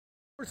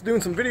We're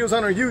doing some videos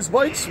on our used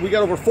bikes. We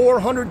got over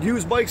 400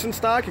 used bikes in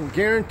stock and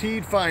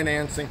guaranteed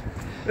financing.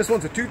 This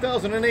one's a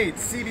 2008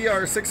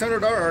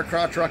 CBR600 RR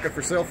crotch rocket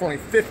for sale for only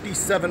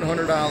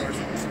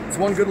 $5,700. It's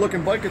one good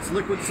looking bike. It's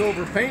liquid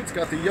silver paint. It's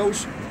got the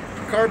Yosh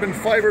carbon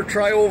fiber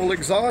tri-oval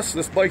exhaust.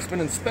 This bike's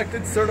been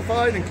inspected,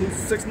 certified,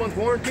 includes a 6-month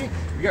warranty.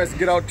 You guys can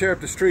get out, tear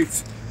up the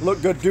streets,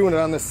 look good doing it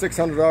on this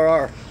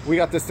 600RR. We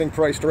got this thing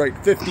priced right,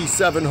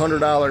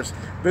 $5,700.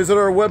 Visit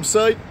our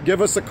website,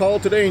 give us a call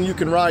today, and you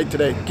can ride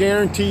today.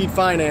 Guaranteed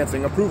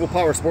financing,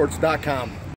 approvalpowersports.com.